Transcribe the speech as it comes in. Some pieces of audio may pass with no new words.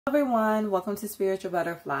Everyone, welcome to Spiritual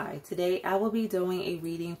Butterfly. Today I will be doing a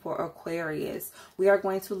reading for Aquarius. We are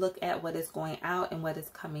going to look at what is going out and what is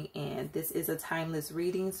coming in. This is a timeless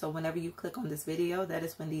reading, so whenever you click on this video, that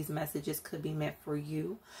is when these messages could be meant for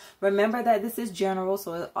you. Remember that this is general,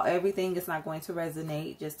 so everything is not going to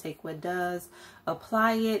resonate. Just take what does,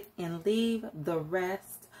 apply it, and leave the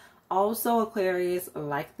rest. Also, Aquarius,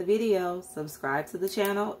 like the video, subscribe to the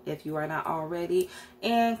channel if you are not already,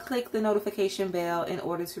 and click the notification bell in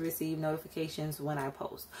order to receive notifications when I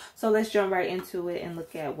post. So let's jump right into it and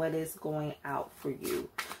look at what is going out for you.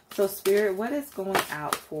 So Spirit, what is going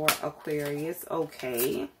out for Aquarius?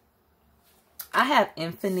 Okay. I have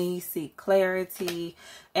infinity, seek clarity,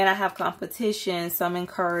 and I have competition, summon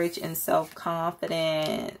courage, and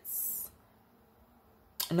self-confidence.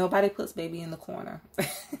 Nobody puts baby in the corner.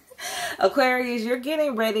 Aquarius, you're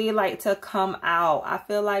getting ready to come out. I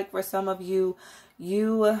feel like for some of you,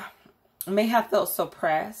 you may have felt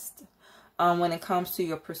suppressed when it comes to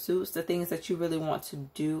your pursuits, the things that you really want to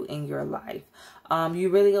do in your life. You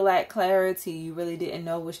really lack clarity. You really didn't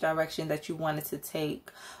know which direction that you wanted to take.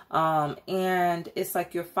 And it's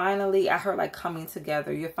like you're finally, I heard like coming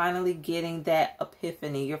together. You're finally getting that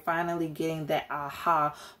epiphany. You're finally getting that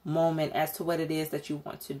aha moment as to what it is that you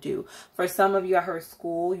want to do. For some of you, I heard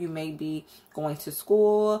school. You may be going to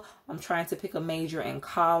school. I'm trying to pick a major in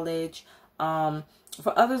college.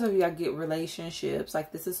 For others of you, I get relationships.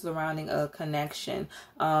 Like this is surrounding a connection.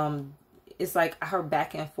 It's like I heard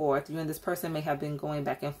back and forth. You and this person may have been going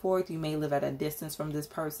back and forth. You may live at a distance from this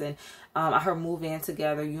person. I heard move in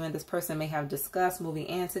together. You and this person may have discussed moving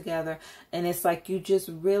in together. And it's like you just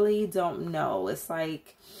really don't know. It's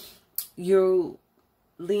like you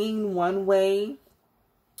lean one way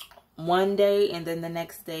one day, and then the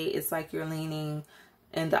next day it's like you're leaning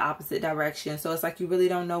in the opposite direction. So it's like you really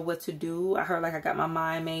don't know what to do. I heard like I got my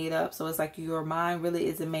mind made up. So it's like your mind really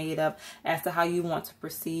isn't made up as to how you want to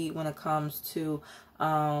proceed when it comes to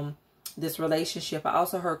this relationship. I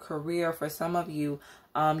also heard career. For some of you,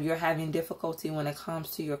 you're having difficulty when it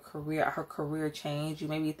comes to your career. I heard career change. You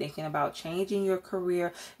may be thinking about changing your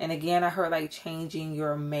career. And again, I heard like changing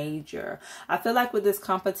your major. I feel like with this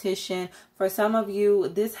competition, for some of you,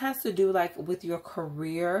 this has to do like with your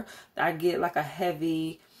career. I get like a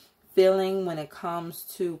heavy feeling when it comes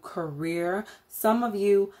to career. Some of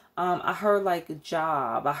you, I heard like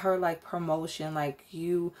job. I heard like promotion. Like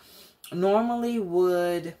you normally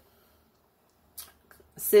would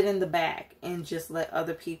sit in the back and just let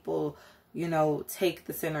other people, you know, take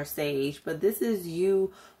the center stage. But this is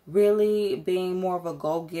you really being more of a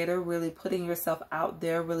go-getter, really putting yourself out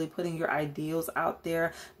there, really putting your ideals out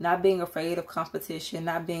there, not being afraid of competition,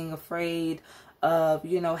 not being afraid of,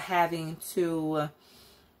 you know, having to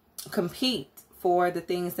compete for the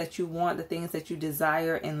things that you want, the things that you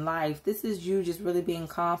desire in life. This is you just really being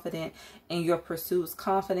confident in your pursuits,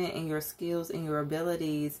 confident in your skills and your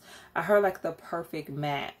abilities. I heard like the perfect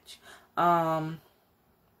match. I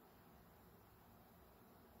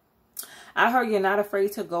heard you're not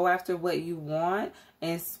afraid to go after what you want.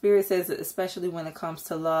 And Spirit says, especially when it comes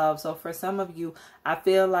to love. So for some of you, I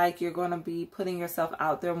feel like you're going to be putting yourself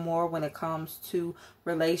out there more when it comes to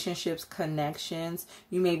relationships, connections.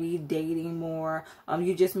 You may be dating more.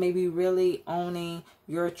 You just may be really owning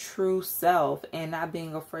your true self and not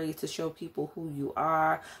being afraid to show people who you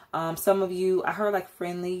are. Some of you, I heard like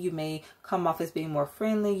friendly. You may come off as being more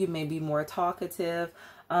friendly. You may be more talkative.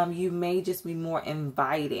 You may just be more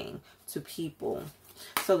inviting to people.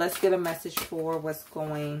 So let's get a message for what's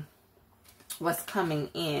coming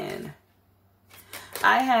in.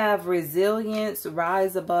 I have resilience,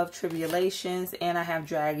 rise above tribulations, and I have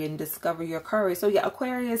dragon, discover your courage. So yeah,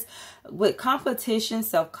 Aquarius, with competition,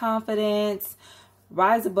 self-confidence,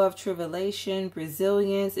 rise above tribulation,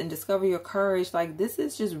 resilience, and discover your courage. Like this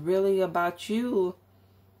is just really about you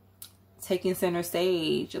taking center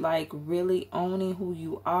stage, like really owning who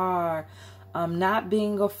you are, not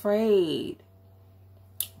being afraid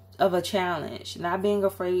of a challenge, not being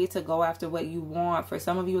afraid to go after what you want. For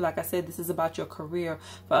some of you, like I said, this is about your career.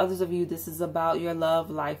 For others of you, this is about your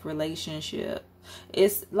love life, relationship.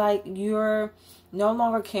 It's like you're no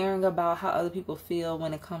longer caring about how other people feel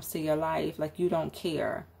when it comes to your life. Like you don't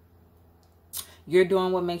care. You're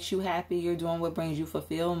doing what makes you happy. You're doing what brings you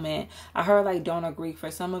fulfillment. I heard like don't agree.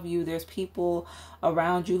 For some of you, there's people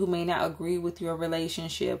around you who may not agree with your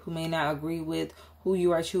relationship, who may not agree with who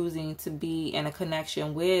you are choosing to be in a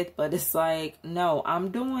connection with. But it's like, no,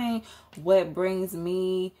 I'm doing what brings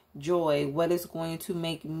me joy, what is going to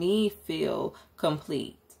make me feel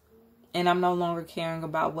complete. And I'm no longer caring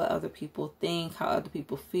about what other people think, how other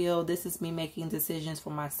people feel. This is me making decisions for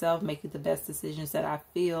myself, making the best decisions that I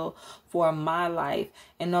feel for my life,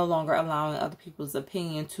 and no longer allowing other people's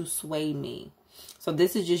opinion to sway me. So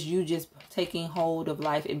this is just you just taking hold of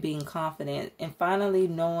life and being confident and finally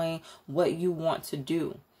knowing what you want to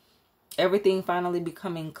do. Everything finally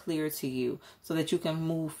becoming clear to you so that you can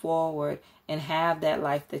move forward and have that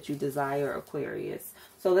life that you desire, Aquarius.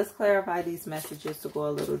 So let's clarify these messages to go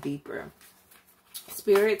a little deeper.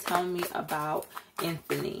 Spirit, tell me about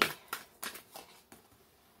Anthony.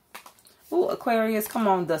 Oh, Aquarius, come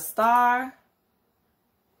on, the Star.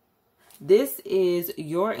 This is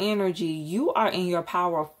your energy. You are in your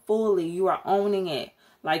power fully. You are owning it.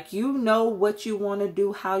 Like, you know what you want to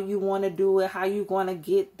do, how you want to do it, how you're going to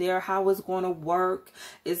get there, how it's going to work.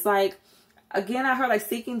 It's like, again, I heard like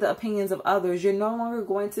seeking the opinions of others. You're no longer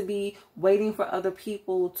going to be waiting for other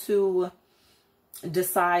people to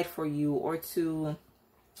decide for you or to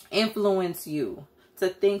influence you to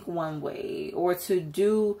think one way or to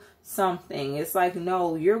do something. It's like,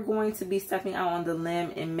 no, you're going to be stepping out on the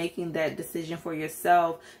limb and making that decision for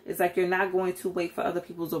yourself. It's like you're not going to wait for other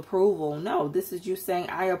people's approval. No, this is you saying,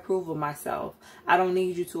 I approve of myself. I don't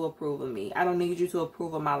need you to approve of me. I don't need you to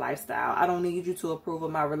approve of my lifestyle. I don't need you to approve of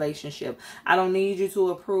my relationship. I don't need you to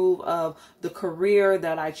approve of the career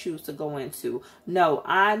that I choose to go into. No,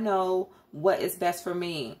 I know what is best for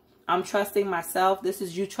me. I'm trusting myself. This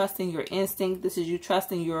is you trusting your instinct. This is you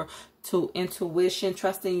trusting your intuition,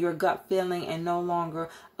 trusting your gut feeling, and no longer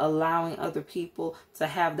allowing other people to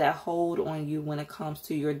have that hold on you when it comes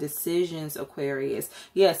to your decisions, Aquarius.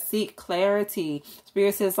 Yes, seek clarity.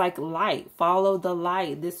 Spirit says like light. Follow the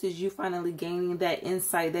light. This is you finally gaining that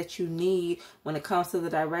insight that you need when it comes to the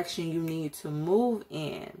direction you need to move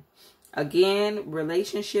in. Again,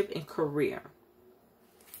 relationship and career.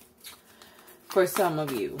 For some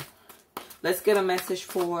of you. Let's get a message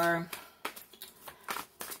for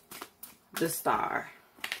the Star.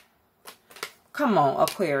 Come on,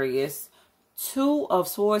 Aquarius. 2 of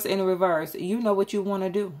Swords in reverse. You know what you want to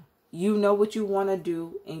do. You know what you want to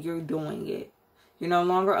do and you're doing it. You're no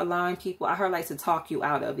longer allowing people, I heard like to talk you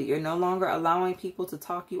out of it. You're no longer allowing people to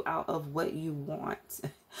talk you out of what you want.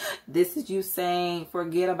 This is you saying,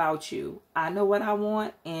 forget about you. I know what I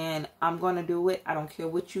want and I'm going to do it. I don't care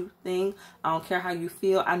what you think. I don't care how you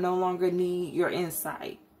feel. I no longer need your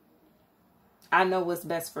insight. I know what's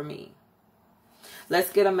best for me.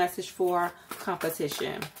 Let's get a message for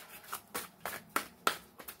competition.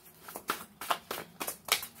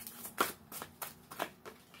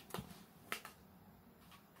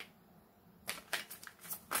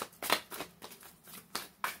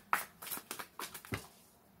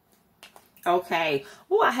 Okay.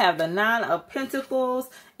 Oh, I have the 9 of Pentacles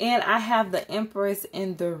and I have the Empress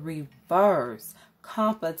in the reverse.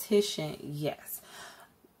 Competition. Yes.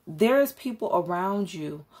 There's people around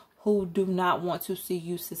you who do not want to see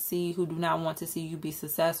you succeed, who do not want to see you be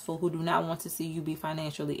successful, who do not want to see you be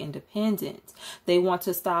financially independent. They want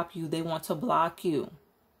to stop you. They want to block you.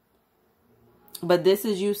 But this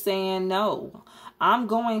is you saying, no, I'm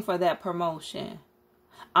going for that promotion.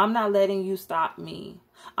 I'm not letting you stop me.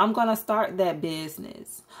 I'm going to start that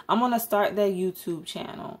business. I'm going to start that YouTube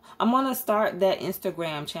channel. I'm going to start that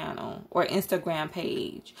Instagram channel or Instagram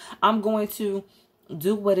page. I'm going to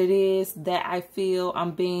do what it is that I feel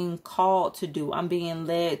I'm being called to do. I'm being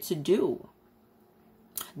led to do.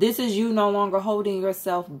 This is you no longer holding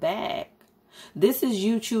yourself back. This is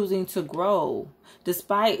you choosing to grow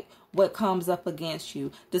despite what comes up against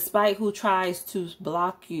you, despite who tries to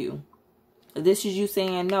block you. This is you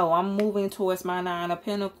saying, no, I'm moving towards my 9 of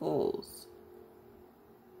Pentacles.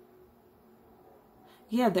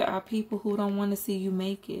 Yeah, there are people who don't want to see you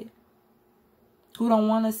make it. Who don't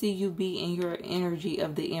want to see you be in your energy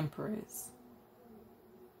of the Empress.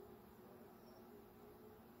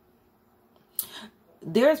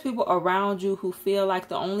 There's people around you who feel like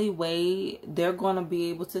the only way they're going to be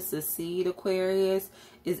able to succeed, Aquarius,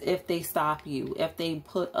 is if they stop you, if they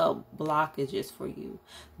put up blockages for you.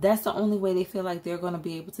 That's the only way they feel like they're going to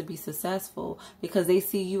be able to be successful, because they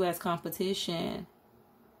see you as competition.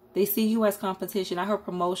 They see you as competition. I heard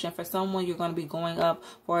promotion. For someone, you're going to be going up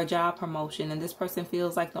for a job promotion, and this person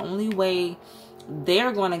feels like the only way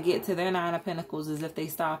they're going to get to their 9 of Pentacles is if they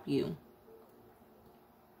stop you.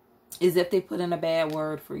 Is if they put in a bad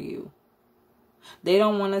word for you. They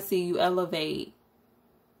don't want to see you elevate.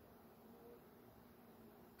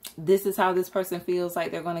 This is how this person feels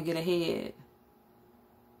like they're going to get ahead.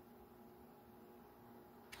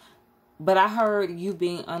 But I heard you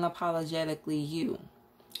being unapologetically you.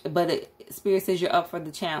 But Spirit says you're up for the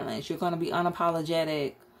challenge. You're going to be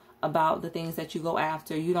unapologetic about the things that you go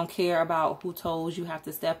after. You don't care about who toes you have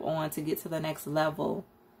to step on to get to the next level.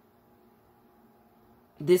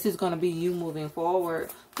 This is going to be you moving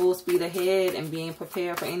forward, full speed ahead, and being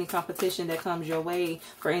prepared for any competition that comes your way,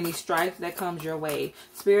 for any strife that comes your way.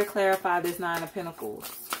 Spirit, clarify this Nine of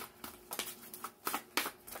Pentacles.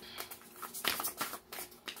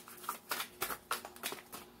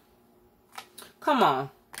 Come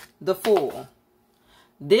on, the Fool.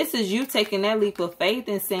 This is you taking that leap of faith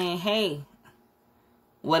and saying, hey,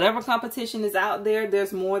 whatever competition is out there,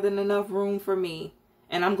 there's more than enough room for me.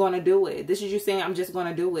 And I'm going to do it. This is you saying, I'm just going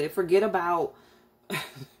to do it. Forget about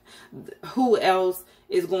who else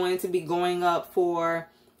is going to be going up for,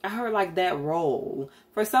 I heard like that role.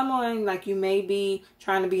 For someone, like you may be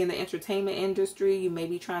trying to be in the entertainment industry. You may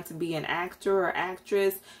be trying to be an actor or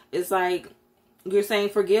actress. It's like you're saying,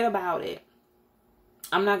 forget about it.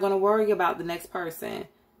 I'm not going to worry about the next person.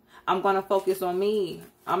 I'm going to focus on me.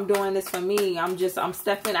 I'm doing this for me. I'm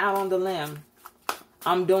stepping out on the limb.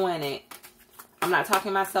 I'm doing it. I'm not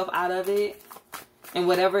talking myself out of it. And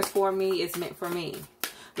whatever's for me is meant for me.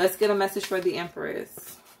 Let's get a message for the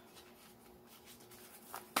Empress.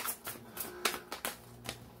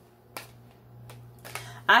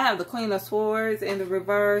 I have the Queen of Swords in the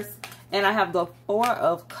reverse. And I have the Four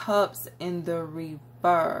of Cups in the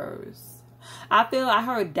reverse. I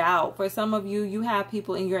heard doubt. For some of you, you have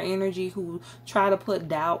people in your energy who try to put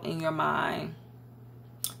doubt in your mind.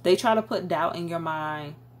 They try to put doubt in your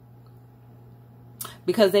mind.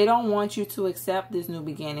 Because they don't want you to accept this new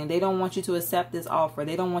beginning. They don't want you to accept this offer.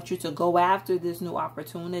 They don't want you to go after this new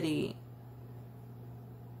opportunity.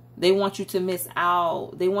 They want you to miss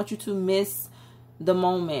out. They want you to miss the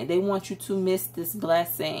moment. They want you to miss this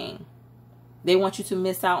blessing. They want you to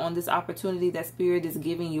miss out on this opportunity that Spirit is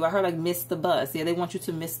giving you. I heard like miss the bus. Yeah, they want you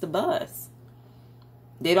to miss the bus.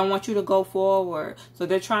 They don't want you to go forward. So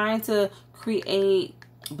they're trying to create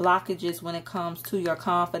blockages when it comes to your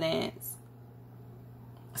confidence.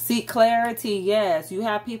 Seek clarity, yes. You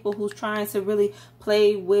have people who's trying to really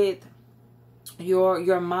play with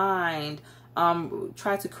your mind.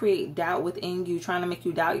 Try to create doubt within you. Trying to make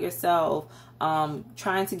you doubt yourself.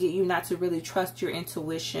 Trying to get you not to really trust your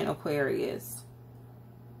intuition, Aquarius.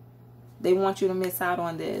 They want you to miss out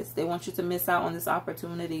on this. They want you to miss out on this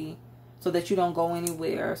opportunity so that you don't go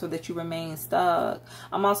anywhere, so that you remain stuck.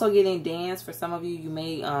 I'm also getting dance. For some of you, you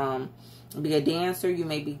may be a dancer. You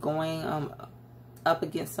may be going up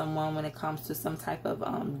against someone when it comes to some type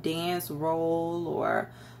of dance role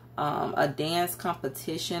or a dance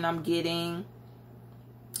competition. I'm getting,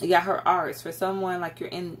 you got her arts. For someone, like you're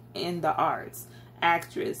in the arts,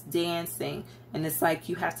 actress, dancing, and it's like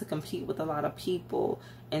you have to compete with a lot of people,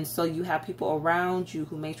 and so you have people around you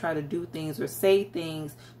who may try to do things or say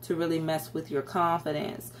things to really mess with your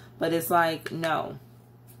confidence. But it's like, no,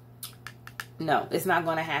 it's not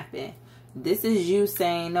going to happen. This is you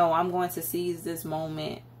saying, no, I'm going to seize this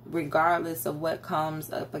moment regardless of what comes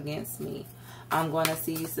up against me. I'm going to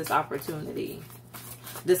seize this opportunity.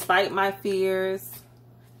 Despite my fears,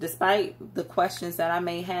 despite the questions that I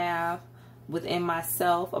may have within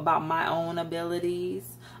myself about my own abilities,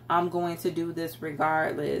 I'm going to do this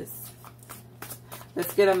regardless.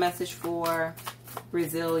 Let's get a message for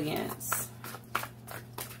resilience.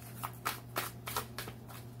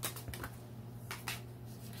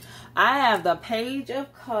 I have the Page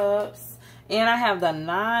of Cups and I have the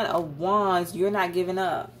Nine of Wands. You're not giving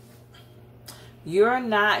up. You're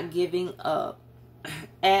not giving up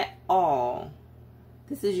at all.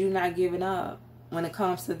 This is you not giving up when it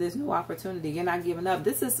comes to this new opportunity. You're not giving up.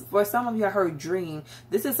 This is, for some of you, I heard dream.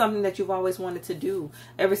 This is something that you've always wanted to do.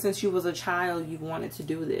 Ever since you was a child, you wanted to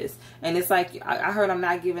do this. And it's like, I heard I'm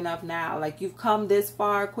not giving up now. Like, you've come this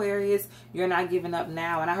far, Aquarius. You're not giving up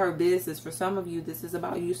now. And I heard business. For some of you, this is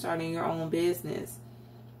about you starting your own business.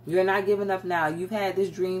 You're not giving up now. You've had this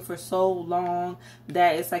dream for so long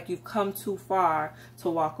that it's like you've come too far to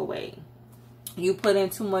walk away. You put in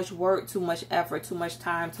too much work, too much effort, too much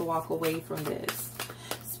time to walk away from this.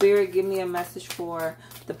 Spirit, give me a message for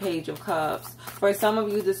the Page of Cups. For some of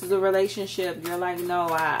you, this is a relationship. You're like, no,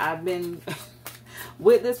 I've been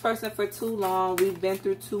with this person for too long. We've been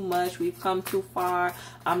through too much. We've come too far.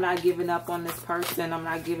 I'm not giving up on this person. I'm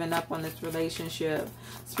not giving up on this relationship.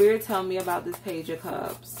 Spirit, tell me about this Page of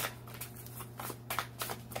Cups.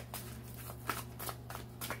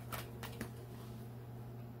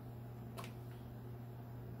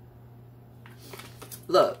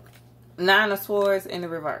 Look, Nine of Swords in the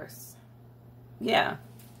reverse. Yeah.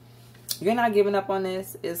 You're not giving up on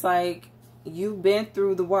this. It's like you've been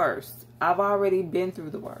through the worst. I've already been through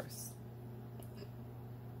the worst.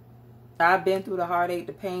 I've been through the heartache,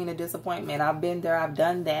 the pain, the disappointment. I've been there. I've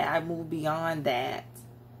done that. I've moved beyond that.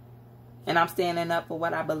 And I'm standing up for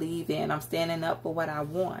what I believe in. I'm standing up for what I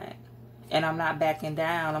want. And I'm not backing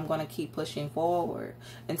down. I'm going to keep pushing forward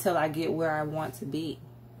until I get where I want to be.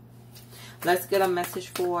 Let's get a message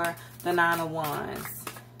for the Nine of Wands.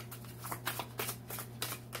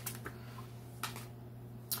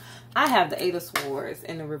 I have the Eight of Swords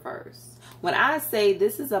in the reverse. When I say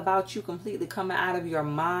this is about you completely coming out of your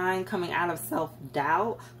mind, coming out of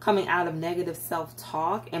self-doubt, coming out of negative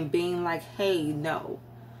self-talk, and being like, hey, no,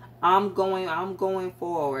 I'm going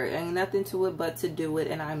forward. Ain't nothing to it but to do it,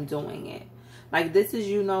 and I'm doing it. Like, this is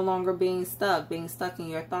you no longer being stuck in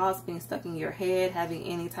your thoughts, being stuck in your head, having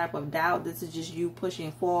any type of doubt. This is just you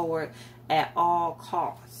pushing forward at all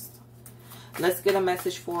costs. Let's get a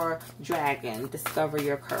message for Dragon. Discover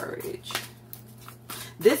your courage.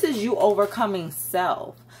 This is you overcoming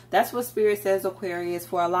self. That's what Spirit says, Aquarius.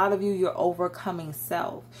 For a lot of you, you're overcoming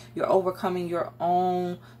self. You're overcoming your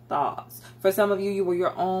own thoughts. For some of you, you were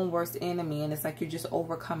your own worst enemy, and it's like you're just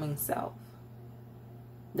overcoming self.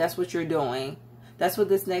 That's what you're doing. That's what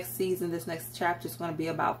this next season, this next chapter is going to be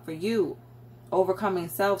about for you. Overcoming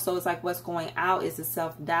self. So it's like what's going out is the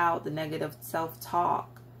self-doubt, the negative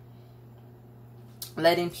self-talk.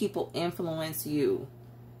 Letting people influence you.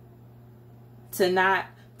 To not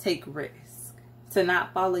take risks, to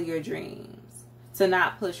not follow your dreams, to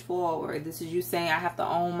not push forward. This is you saying, I have to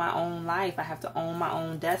own my own life. I have to own my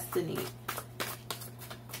own destiny.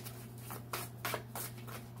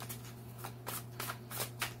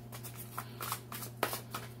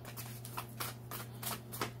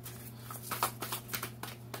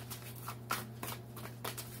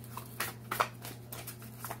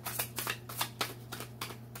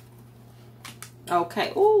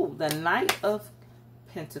 Okay. Ooh, the Knight of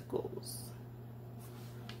Pentacles.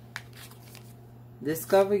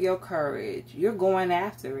 Discover your courage. You're going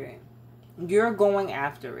after it. You're going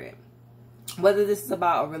after it. Whether this is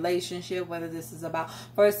about a relationship, whether this is about...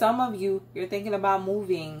 For some of you, you're thinking about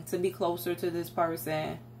moving to be closer to this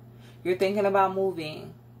person. You're thinking about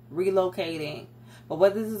moving, relocating. But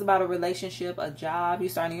whether this is about a relationship, a job, you're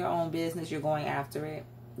starting your own business, you're going after it.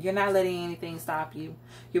 You're not letting anything stop you.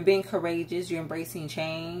 You're being courageous. You're embracing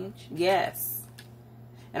change. Yes.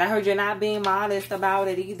 And I heard you're not being modest about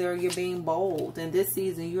it either. You're being bold. In this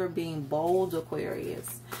season, you're being bold,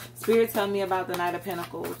 Aquarius. Spirit, tell me about the Knight of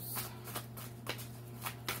Pentacles.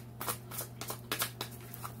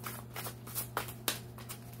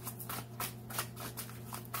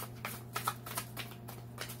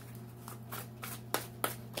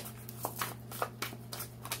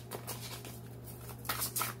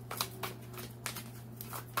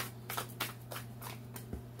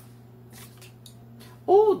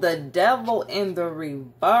 Ooh, the Devil in the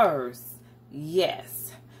reverse.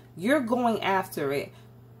 Yes, you're going after it.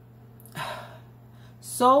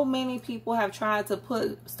 So many people have tried to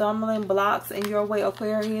put stumbling blocks in your way,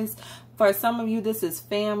 Aquarius. For some of you, this is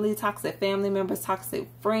family, toxic family members, toxic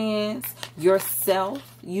friends,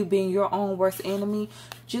 yourself, you being your own worst enemy.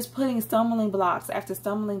 Just putting stumbling blocks after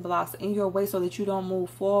stumbling blocks in your way so that you don't move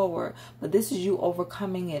forward. But this is you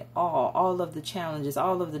overcoming it all of the challenges,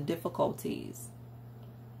 all of the difficulties,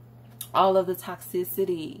 all of the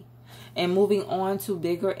toxicity, and moving on to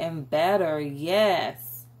bigger and better.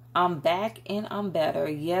 Yes, I'm back and I'm better.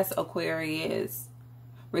 Yes, Aquarius.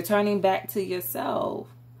 Returning back to yourself,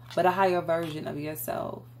 but a higher version of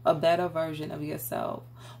yourself, a better version of yourself,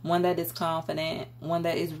 one that is confident, one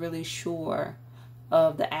that is really sure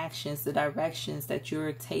of the actions, the directions that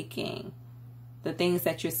you're taking, the things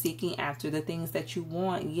that you're seeking after, the things that you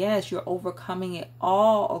want. Yes, you're overcoming it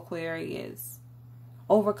all, Aquarius.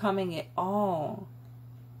 Overcoming it all.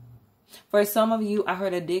 For some of you, I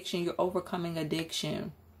heard addiction. You're overcoming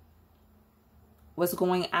addiction. What's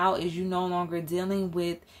going out is you no longer dealing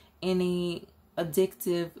with any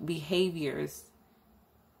addictive behaviors,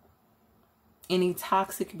 any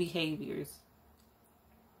toxic behaviors.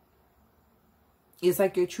 It's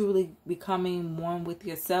like you're truly becoming one with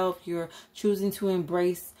yourself. You're choosing to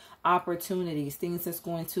embrace opportunities, things that's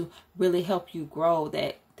going to really help you grow,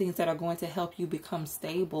 things that are going to help you become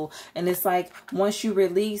stable. And it's like once you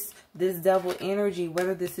release this devil energy,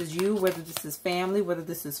 whether this is you, whether this is family, whether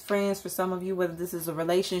this is friends for some of you, whether this is a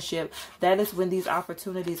relationship, that is when these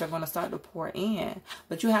opportunities are going to start to pour in.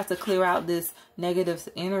 But you have to clear out this negative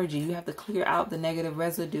energy. You have to clear out the negative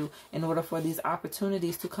residue in order for these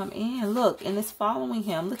opportunities to come in. Look, and it's following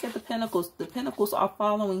him. Look at the pentacles. The pentacles are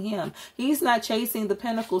following him. He's not chasing the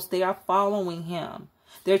pentacles. They are following him.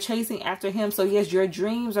 They're chasing after him. So yes, your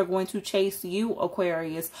dreams are going to chase you,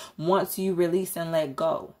 Aquarius, once you release and let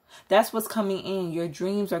go. That's what's coming in. Your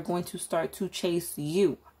dreams are going to start to chase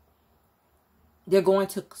you. They're going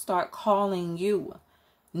to start calling you.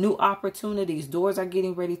 New opportunities, doors are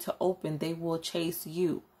getting ready to open. They will chase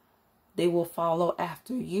you. They will follow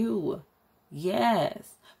after you.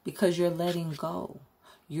 Yes, because you're letting go.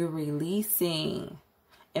 You're releasing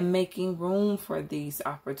and making room for these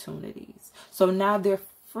opportunities. So now they're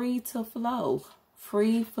free to flow,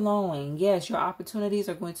 free flowing. Yes, your opportunities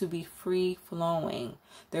are going to be free flowing.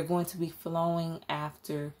 They're going to be flowing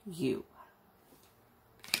after you.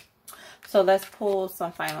 So let's pull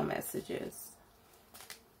some final messages.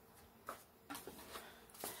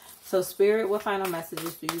 So Spirit, what final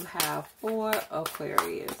messages do you have for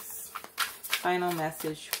Aquarius? Final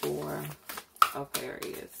message for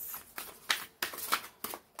Aquarius.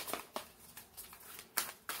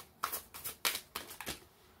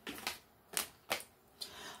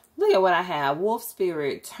 Look at what I have. Wolf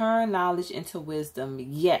Spirit, turn knowledge into wisdom.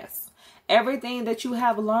 Yes. Everything that you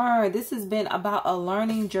have learned, this has been about a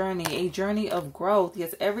learning journey, a journey of growth.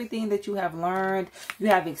 Yes, everything that you have learned, you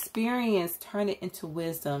have experienced, turn it into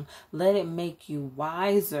wisdom. Let it make you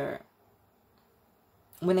wiser.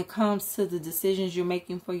 When it comes to the decisions you're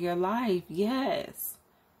making for your life, yes.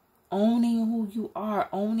 Owning who you are,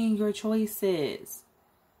 owning your choices.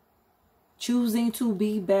 Choosing to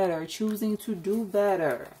be better, choosing to do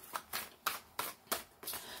better.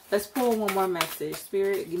 Let's pull one more message.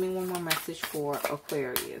 Spirit, give me one more message for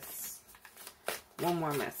Aquarius. One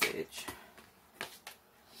more message.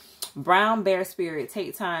 Brown Bear Spirit,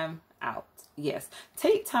 take time out. Yes,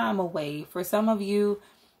 take time away. For some of you,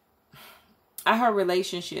 I heard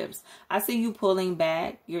relationships. I see you pulling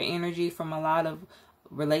back your energy from a lot of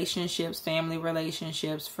relationships, family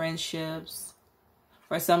relationships, friendships.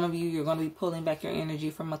 For some of you, you're going to be pulling back your energy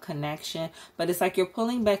from a connection. But it's like you're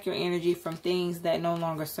pulling back your energy from things that no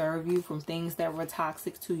longer serve you, from things that were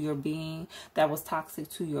toxic to your being, that was toxic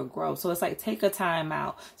to your growth. So it's like, take a time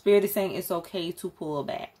out. Spirit is saying it's okay to pull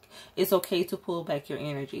back. It's okay to pull back your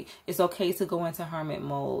energy. It's okay to go into hermit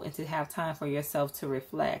mode and to have time for yourself to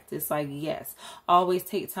reflect. It's like, yes, always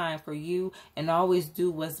take time for you and always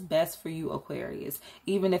do what's best for you, Aquarius.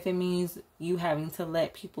 Even if it means you having to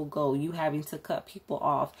let people go, you having to cut people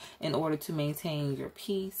off in order to maintain your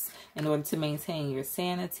peace, in order to maintain your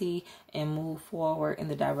sanity and move forward in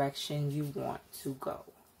the direction you want to go.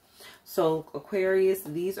 So Aquarius,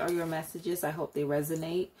 these are your messages. I hope they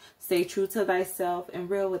resonate. Stay true to thyself and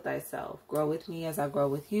real with thyself. Grow with me as I grow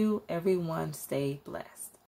with you. Everyone stay blessed.